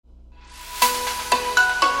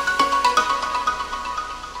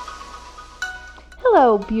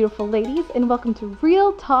Hello, beautiful ladies, and welcome to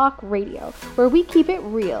Real Talk Radio, where we keep it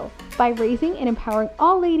real by raising and empowering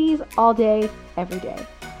all ladies all day, every day.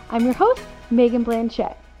 I'm your host, Megan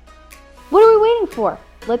Blanchette. What are we waiting for?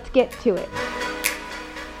 Let's get to it.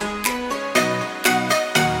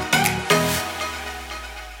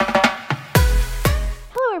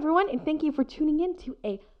 Hello, everyone, and thank you for tuning in to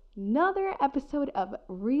another episode of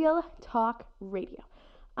Real Talk Radio.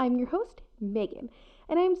 I'm your host, Megan.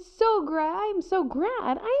 And I am so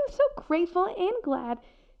grateful and glad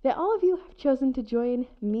that all of you have chosen to join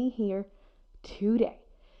me here today.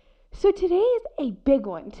 So today is a big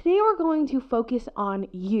one. Today we're going to focus on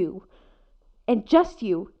you and just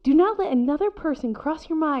you. Do not let another person cross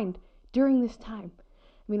your mind during this time.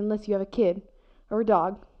 I mean, unless you have a kid or a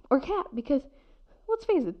dog or a cat, because let's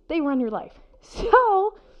face it, they run your life.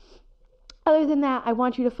 So other than that, I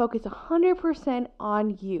want you to focus 100%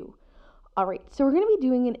 on you. All right, so we're going to be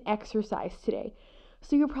doing an exercise today.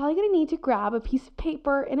 So you're probably going to need to grab a piece of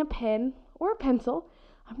paper and a pen or a pencil.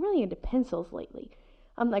 I'm really into pencils lately.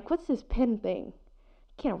 I'm like, what's this pen thing?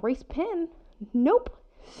 Can't erase pen. Nope.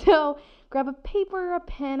 So grab a paper, a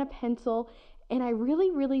pen, a pencil, and I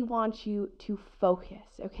really want you to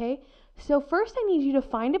focus, okay? So first I need you to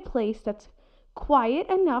find a place that's quiet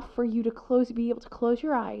enough for you to be able to close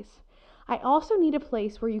your eyes. I also need a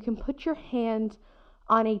place where you can put your hands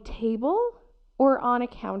on a table or on a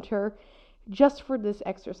counter just for this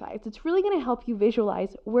exercise. It's really going to help you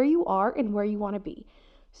visualize where you are and where you want to be.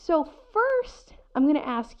 So first, I'm going to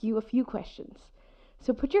ask you a few questions.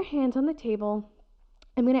 So put your hands on the table.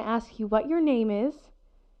 I'm going to ask you what your name is.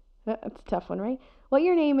 That's a tough one, right? What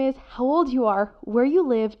your name is, how old you are, where you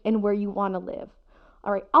live, and where you want to live.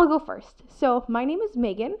 All right, I'll go first. So my name is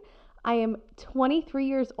Megan. I am 23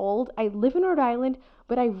 years old. I live in Rhode Island,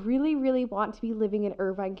 but I really want to be living in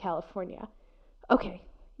Irvine, California. Okay,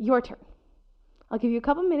 your turn. I'll give you a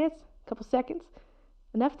couple minutes, a couple seconds,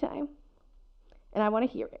 enough time, and I want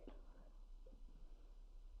to hear it.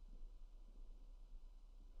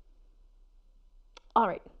 All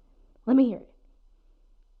right, let me hear it.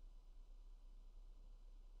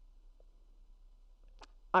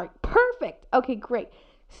 All right, perfect. Okay, great.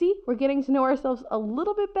 See, we're getting to know ourselves a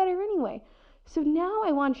little bit better anyway. So now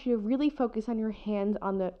I want you to really focus on your hands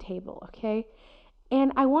on the table, okay?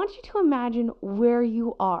 And I want you to imagine where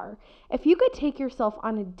you are. If you could take yourself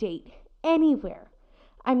on a date anywhere,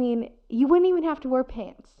 I mean, you wouldn't even have to wear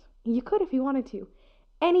pants. You could if you wanted to.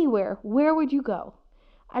 Anywhere, where would you go?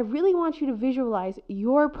 I really want you to visualize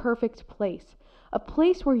your perfect place, a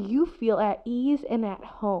place where you feel at ease and at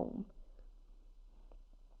home.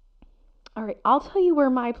 All right, I'll tell you where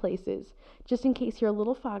my place is, just in case you're a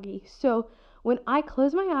little foggy. So when I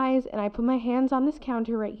close my eyes and I put my hands on this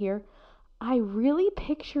counter right here, I really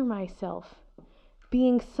picture myself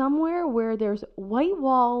being somewhere where there's white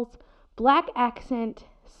walls, black accent,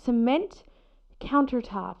 cement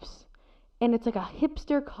countertops, and it's like a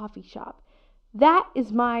hipster coffee shop. That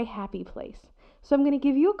is my happy place. So I'm going to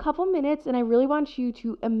give you a couple minutes, and I really want you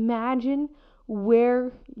to imagine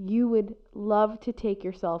where you would love to take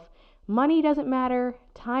yourself. Money doesn't matter,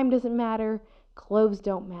 time doesn't matter, clothes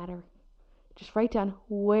don't matter. Just write down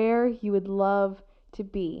where you would love to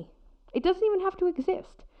be. It doesn't even have to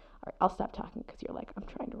exist. All right, I'll stop talking because you're like, I'm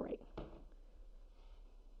trying to write.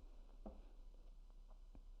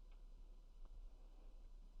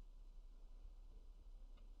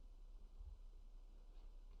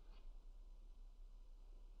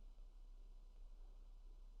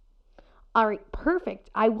 All right, perfect.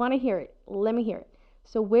 I want to hear it. Let me hear it.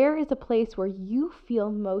 So where is a place where you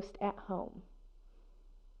feel most at home?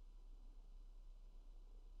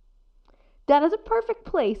 That is a perfect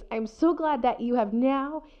place. I'm so glad that you have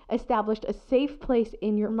now established a safe place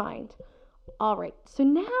in your mind. All right, so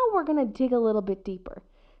now we're going to dig a little bit deeper.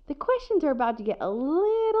 The questions are about to get a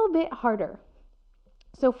little bit harder.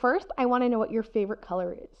 So first, I want to know what your favorite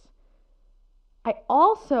color is. I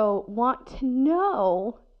also want to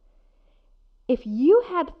know if you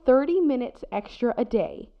had 30 minutes extra a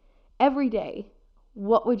day, every day,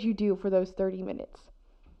 what would you do for those 30 minutes?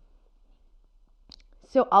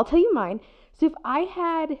 So I'll tell you mine. So if I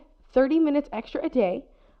had 30 minutes extra a day,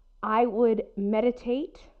 I would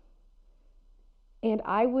meditate and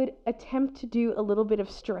I would attempt to do a little bit of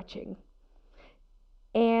stretching.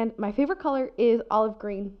 And my favorite color is olive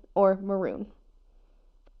green or maroon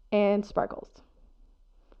and sparkles.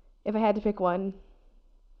 If I had to pick one,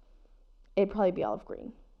 it'd probably be olive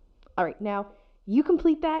green. All right, now you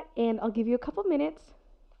complete that and I'll give you a couple minutes.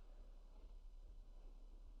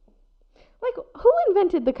 Like, who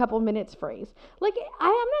invented the couple minutes phrase? Like, I'm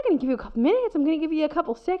not going to give you a couple minutes. I'm going to give you a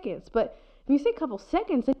couple seconds. But if you say couple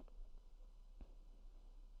seconds,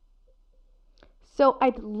 So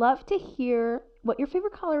I'd love to hear what your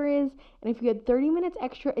favorite color is, and if you had 30 minutes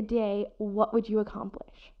extra a day, what would you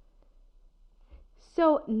accomplish?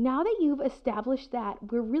 So now that you've established that,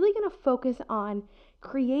 we're really going to focus on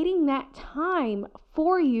creating that time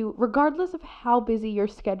for you, regardless of how busy your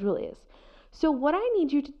schedule is. So what I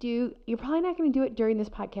need you to do, you're probably not going to do it during this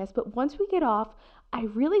podcast, but once we get off, I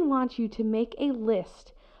really want you to make a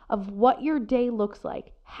list of what your day looks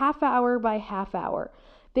like, half hour by half hour.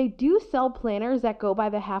 They do sell planners that go by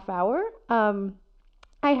the half hour.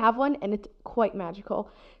 I have one and it's quite magical.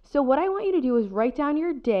 So what I want you to do is write down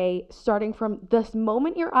your day starting from this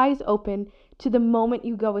moment your eyes open to the moment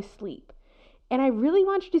you go asleep. And I really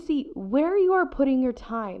want you to see where you are putting your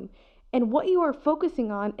time and what you are focusing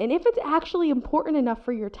on, and if it's actually important enough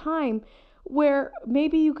for your time where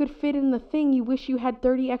maybe you could fit in the thing you wish you had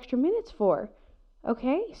 30 extra minutes for.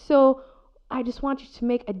 Okay? So I just want you to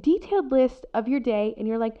make a detailed list of your day, and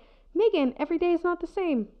you're like, Megan, every day is not the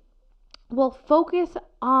same. Well, focus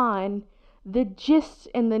on the gist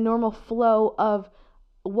and the normal flow of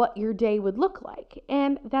what your day would look like.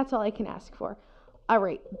 And that's all I can ask for. All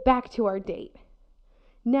right, back to our date.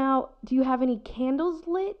 Now, do you have any candles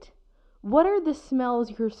lit? What are the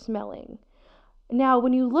smells you're smelling? Now,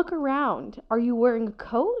 when you look around, are you wearing a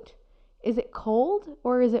coat? Is it cold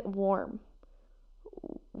or is it warm?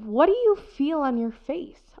 What do you feel on your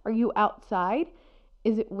face? Are you outside?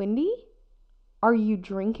 Is it windy? Are you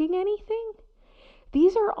drinking anything?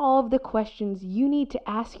 These are all of the questions you need to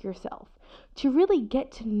ask yourself to really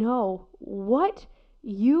get to know what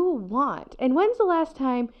you want. And when's the last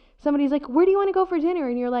time somebody's like, where do you want to go for dinner?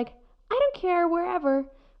 And you're like, I don't care, wherever.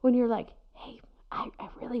 When you're like, hey, I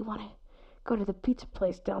really want to go to the pizza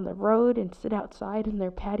place down the road and sit outside in their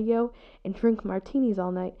patio and drink martinis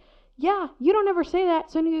all night. Yeah, you don't ever say that.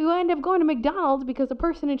 So you end up going to McDonald's because the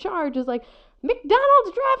person in charge is like,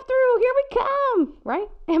 McDonald's drive-through, here we come, right?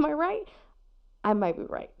 Am I right? I might be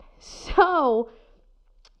right. So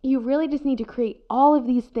you really just need to create all of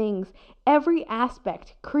these things, every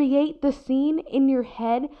aspect. Create the scene in your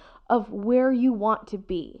head of where you want to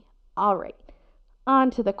be. All right, on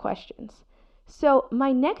to the questions. So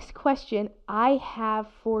my next question I have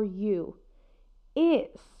for you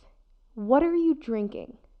is, what are you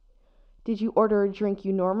drinking? Did you order a drink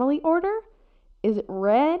you normally order? Is it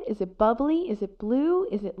red? Is it bubbly? Is it blue?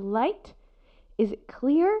 Is it light? Is it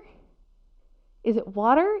clear? Is it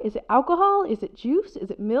water? Is it alcohol? Is it juice?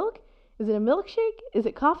 Is it milk? Is it a milkshake? Is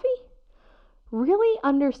it coffee? Really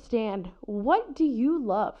understand, what do you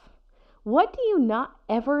love? What do you not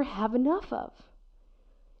ever have enough of?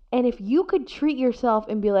 And if you could treat yourself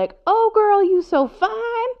and be like, oh girl, you so fine,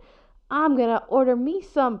 I'm gonna order me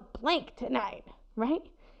some blank tonight, right?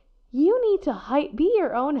 You need to be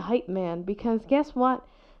your own hype man, because guess what?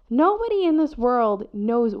 Nobody in this world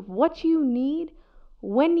knows what you need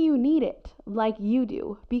when you need it like you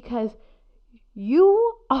do, because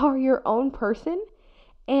you are your own person.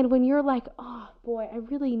 And when you're like, oh boy, I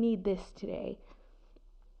really need this today,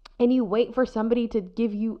 and you wait for somebody to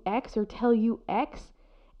give you X or tell you X,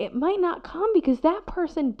 it might not come because that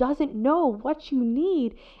person doesn't know what you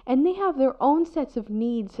need, and they have their own sets of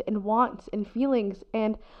needs and wants and feelings.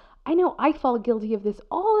 And I know I fall guilty of this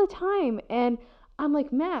all the time, and I'm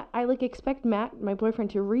like, Matt, I expect Matt, my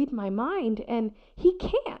boyfriend, to read my mind, and he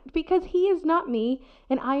can't, because he is not me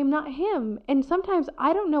and I am not him. And sometimes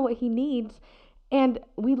I don't know what he needs, and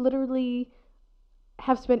we literally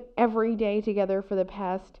have spent every day together for the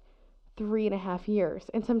past 3.5 years,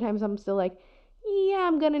 and sometimes I'm still like, yeah,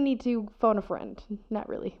 I'm gonna need to phone a friend. Not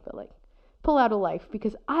really, but pull out a life,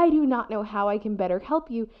 because I do not know how I can better help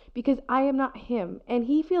you, because I am not him, and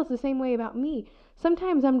he feels the same way about me.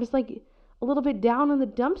 Sometimes I'm just a little bit down in the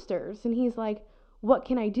dumpsters, and he's like, what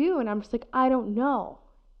can I do? And I'm just like, I don't know.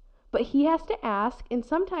 But he has to ask, and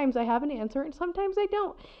sometimes I have an answer and sometimes I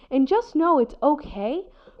don't. And just know it's okay.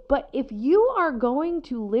 But if you are going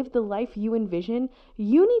to live the life you envision,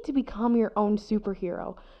 you need to become your own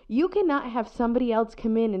superhero. You cannot have somebody else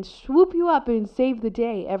come in and swoop you up and save the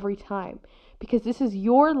day every time, because this is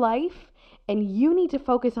your life and you need to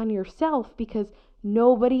focus on yourself, because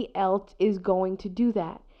nobody else is going to do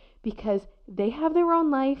that, because they have their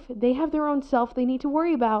own life, they have their own self they need to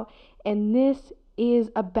worry about, and this is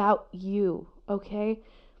about you, okay?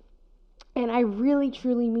 And I really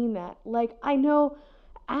truly mean that. I know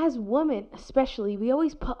as women especially, we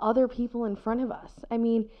always put other people in front of us. I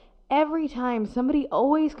mean, every time somebody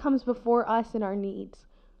always comes before us in our needs.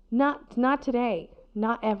 Not today,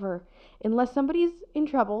 not ever. Unless somebody's in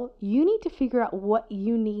trouble, you need to figure out what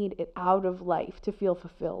you need out of life to feel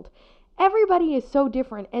fulfilled. Everybody is so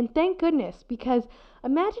different, and thank goodness, because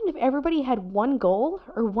imagine if everybody had one goal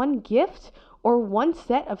or one gift or one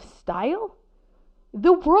set of style,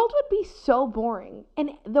 the world would be so boring.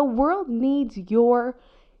 And the world needs your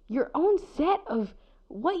own set of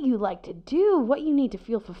what you like to do, what you need to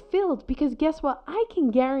feel fulfilled. Because guess what? I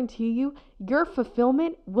can guarantee you your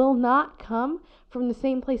fulfillment will not come from the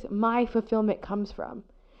same place my fulfillment comes from.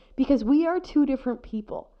 Because we are two different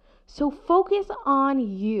people. So focus on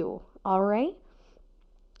you, all right?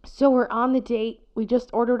 So we're on the date. We just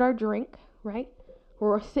ordered our drink, right?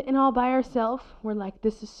 We're sitting all by ourselves. We're like,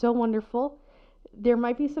 this is so wonderful. There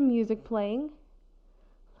might be some music playing.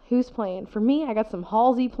 Who's playing? For me, I got some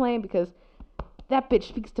Halsey playing because that bitch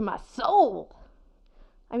speaks to my soul.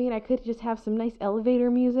 I mean, I could just have some nice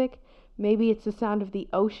elevator music. Maybe it's the sound of the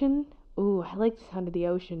ocean. Ooh, I like the sound of the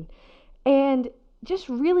ocean. And just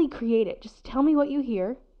really create it. Just tell me what you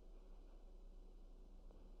hear.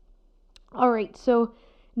 All right, so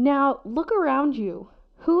now look around you.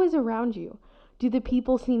 Who is around you? Do the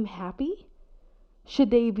people seem happy?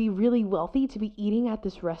 Should they be really wealthy to be eating at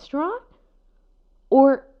this restaurant?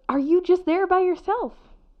 Or are you just there by yourself?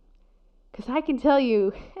 Because I can tell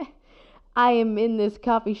you, I am in this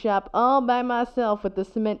coffee shop all by myself with the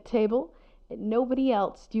cement table and nobody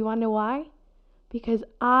else. Do you want to know why? Because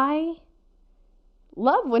I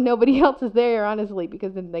love when nobody else is there, honestly,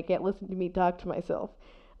 because then they can't listen to me talk to myself.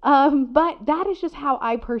 But that is just how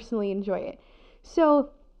I personally enjoy it.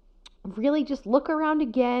 So really just look around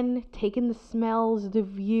again, take in the smells, the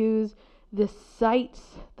views, the sights,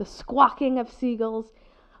 the squawking of seagulls.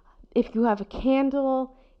 If you have a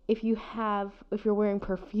candle, if you're wearing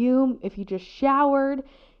perfume, if you just showered,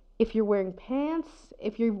 if you're wearing pants,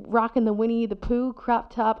 if you're rocking the Winnie the Pooh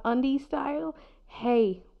crop top undie style,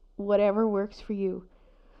 hey, whatever works for you.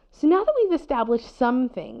 So now that we've established some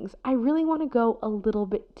things, I really want to go a little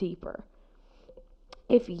bit deeper.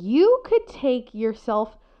 If you could take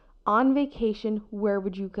yourself on vacation, where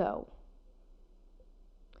would you go?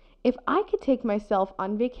 If I could take myself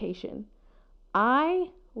on vacation, I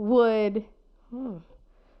would,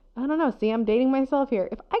 I don't know, see, I'm dating myself here.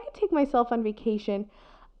 If I could take myself on vacation,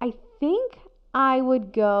 I think I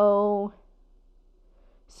would go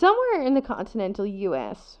somewhere in the continental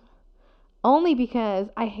US, only because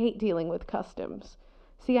I hate dealing with customs.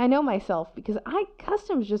 See, I know myself because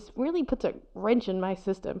customs just really puts a wrench in my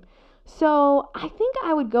system. So I think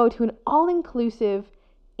I would go to an all-inclusive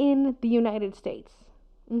in the United States.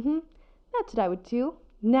 That's what I would do.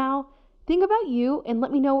 Now, think about you and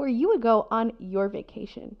let me know where you would go on your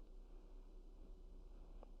vacation.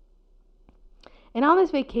 And on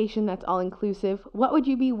this vacation that's all-inclusive, what would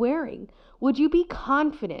you be wearing? Would you be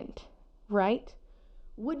confident, right?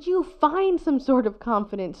 Would you find some sort of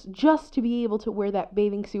confidence just to be able to wear that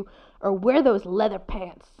bathing suit or wear those leather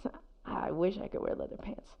pants? I wish I could wear leather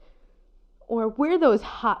pants. Or wear those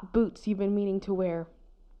hot boots you've been meaning to wear.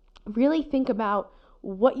 Really think about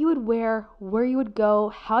what you would wear, where you would go,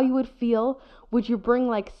 how you would feel. Would you bring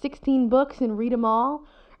like 16 books and read them all?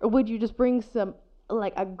 Or would you just bring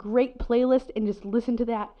like a great playlist and just listen to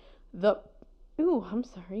that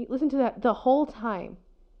listen to that the whole time?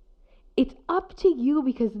 It's up to you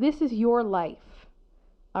because this is your life.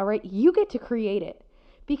 All right? You get to create it.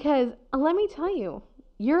 Because let me tell you,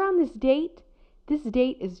 you're on this date. This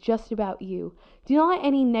date is just about you. Do not let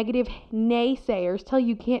any negative naysayers tell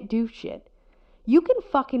you can't do shit. You can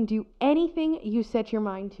fucking do anything you set your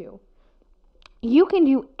mind to. You can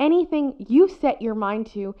do anything you set your mind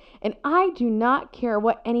to, and I do not care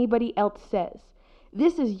what anybody else says.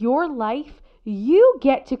 This is your life. You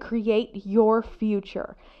get to create your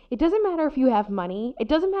future. It doesn't matter if you have money. It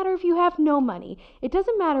doesn't matter if you have no money. It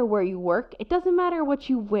doesn't matter where you work. It doesn't matter what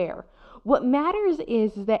you wear. What matters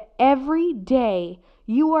is that every day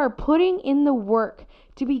you are putting in the work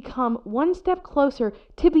to become one step closer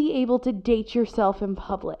to be able to date yourself in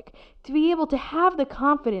public, to be able to have the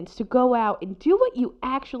confidence to go out and do what you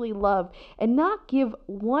actually love and not give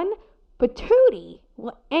one patootie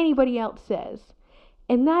what anybody else says.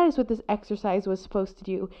 And that is what this exercise was supposed to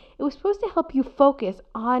do. It was supposed to help you focus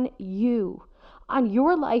on you, on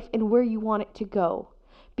your life and where you want it to go.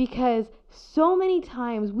 Because so many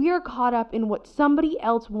times we are caught up in what somebody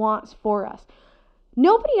else wants for us.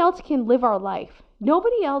 Nobody else can live our life.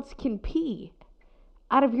 Nobody else can pee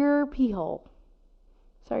out of your pee hole.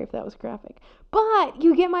 Sorry if that was graphic. But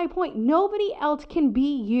you get my point. Nobody else can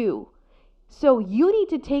be you. So you need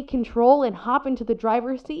to take control and hop into the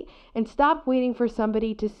driver's seat and stop waiting for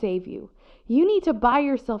somebody to save you. You need to buy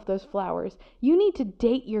yourself those flowers. You need to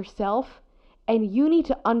date yourself, and you need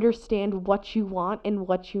to understand what you want and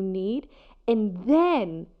what you need. And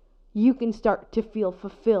then you can start to feel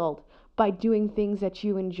fulfilled by doing things that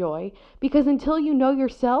you enjoy. Because until you know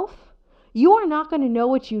yourself, you are not going to know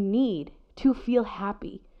what you need to feel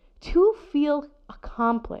happy, to feel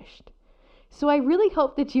accomplished. So I really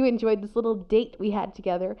hope that you enjoyed this little date we had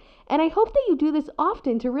together, and I hope that you do this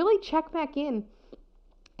often to really check back in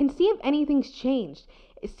and see if anything's changed.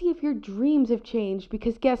 See if your dreams have changed,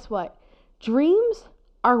 because guess what? Dreams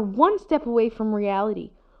are one step away from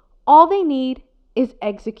reality. All they need is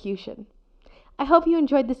execution. I hope you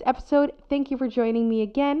enjoyed this episode. Thank you for joining me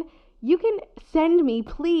again. You can send me,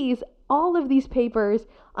 please, all of these papers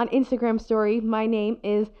on Instagram story. My name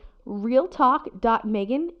is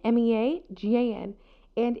realtalk.megan, Meagan.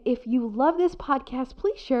 And if you love this podcast,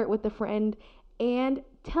 please share it with a friend and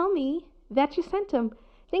tell me that you sent them.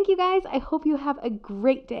 Thank you guys. I hope you have a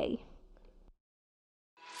great day.